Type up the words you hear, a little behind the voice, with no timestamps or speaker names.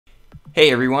Hey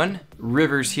everyone,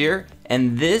 Rivers here,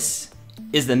 and this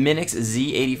is the Minix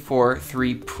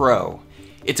Z83-4 Pro.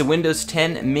 It's a Windows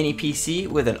 10 mini PC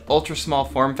with an ultra small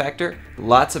form factor,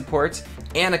 lots of ports,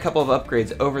 and a couple of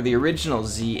upgrades over the original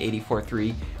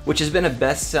Z84-3, which has been a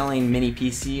best-selling mini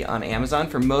PC on Amazon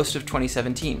for most of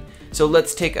 2017. So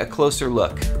let's take a closer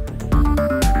look.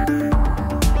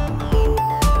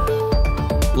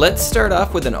 Let's start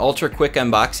off with an ultra quick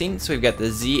unboxing. So we've got the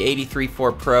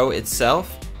Z83-4 Pro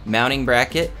itself, mounting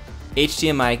bracket,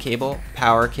 HDMI cable,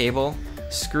 power cable,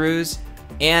 screws,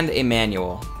 and a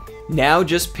manual. Now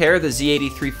just pair the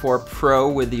Z83-4 Pro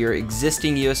with your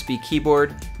existing USB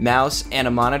keyboard, mouse, and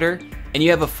a monitor, and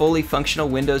you have a fully functional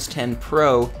Windows 10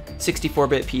 Pro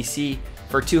 64-bit PC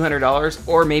for $200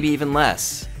 or maybe even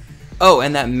less. Oh,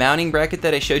 and that mounting bracket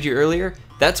that I showed you earlier,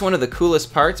 that's one of the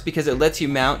coolest parts because it lets you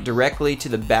mount directly to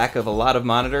the back of a lot of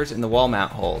monitors in the wall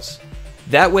mount holes.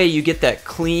 That way you get that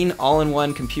clean,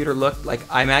 all-in-one computer look like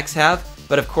iMacs have,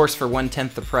 but of course for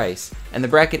 1/10 the price, and the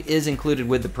bracket is included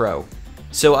with the Pro.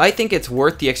 So I think it's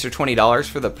worth the extra $20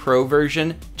 for the Pro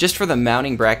version, just for the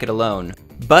mounting bracket alone.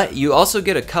 But you also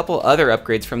get a couple other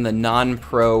upgrades from the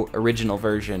non-Pro original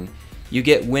version. You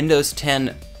get Windows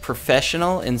 10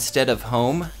 Professional instead of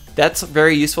Home. That's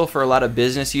very useful for a lot of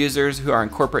business users who are on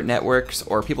corporate networks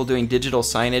or people doing digital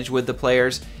signage with the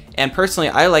players. And personally,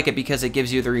 I like it because it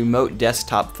gives you the remote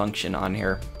desktop function on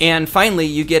here. And finally,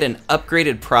 you get an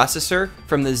upgraded processor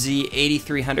from the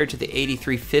Z8300 to the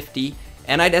 8350.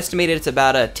 And I'd estimate it's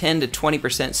about a 10 to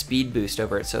 20% speed boost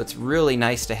over it, so it's really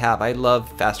nice to have. I love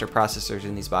faster processors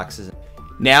in these boxes.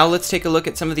 Now let's take a look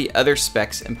at some of the other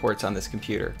specs and ports on this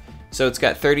computer. So it's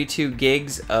got 32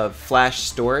 gigs of flash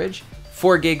storage,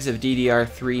 4 gigs of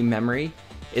DDR3 memory.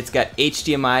 It's got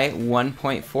HDMI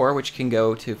 1.4, which can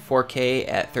go to 4K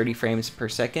at 30 frames per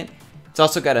second. It's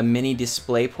also got a mini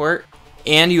display port,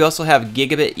 and you also have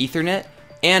gigabit Ethernet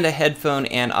and a headphone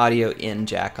and audio in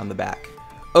jack on the back.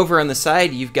 Over on the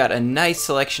side, you've got a nice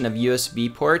selection of USB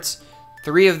ports.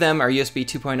 3 of them are USB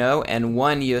 2.0 and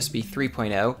 1 USB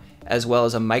 3.0, as well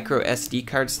as a micro SD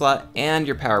card slot and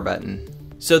your power button.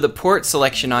 So the port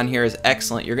selection on here is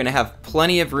excellent. You're going to have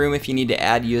plenty of room if you need to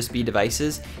add USB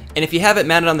devices. And if you have it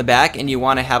mounted on the back and you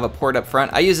want to have a port up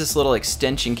front, I use this little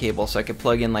extension cable so I could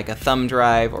plug in like a thumb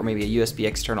drive or maybe a USB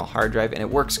external hard drive, and it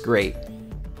works great.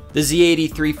 The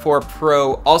Z83-4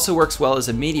 Pro also works well as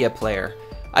a media player.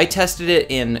 I tested it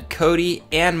in Kodi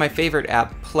and my favorite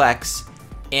app, Plex,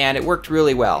 and it worked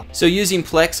really well. So using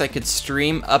Plex, I could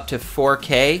stream up to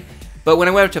 4K, but when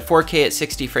I went up to 4K at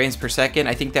 60 frames per second,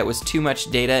 I think that was too much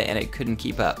data and it couldn't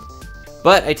keep up.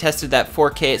 But I tested that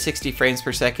 4K at 60 frames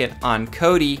per second on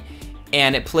Kodi,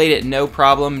 and it played it no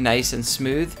problem, nice and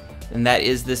smooth. And that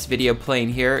is this video playing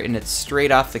here, and it's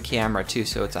straight off the camera too,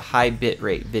 so it's a high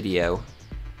bitrate video.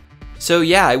 So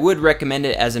yeah, I would recommend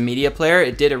it as a media player.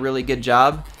 It did a really good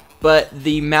job, but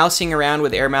the mousing around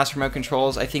with Air Mouse remote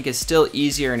controls I think is still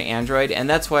easier in Android, and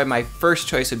that's why my first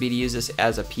choice would be to use this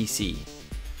as a PC.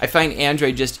 I find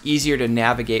Android just easier to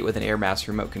navigate with an Air Mouse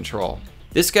remote control.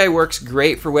 This guy works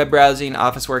great for web browsing,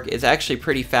 office work. It's actually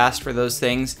pretty fast for those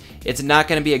things. It's not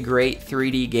going to be a great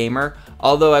 3D gamer,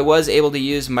 although I was able to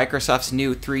use Microsoft's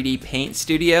new 3D Paint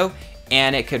Studio,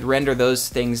 and it could render those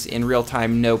things in real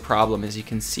time no problem, as you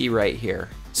can see right here.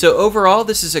 So overall,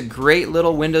 this is a great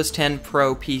little Windows 10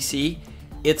 Pro PC.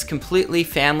 It's completely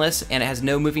fanless and it has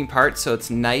no moving parts, so it's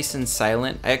nice and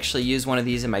silent. I actually use one of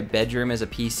these in my bedroom as a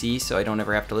PC, so I don't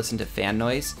ever have to listen to fan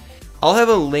noise. I'll have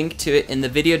a link to it in the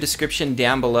video description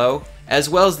down below, as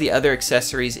well as the other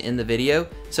accessories in the video,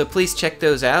 so please check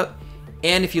those out.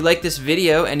 And if you like this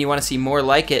video and you want to see more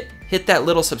like it, hit that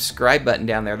little subscribe button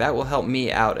down there. That will help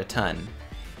me out a ton.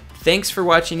 Thanks for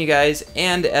watching, you guys,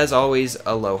 and as always,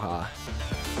 aloha.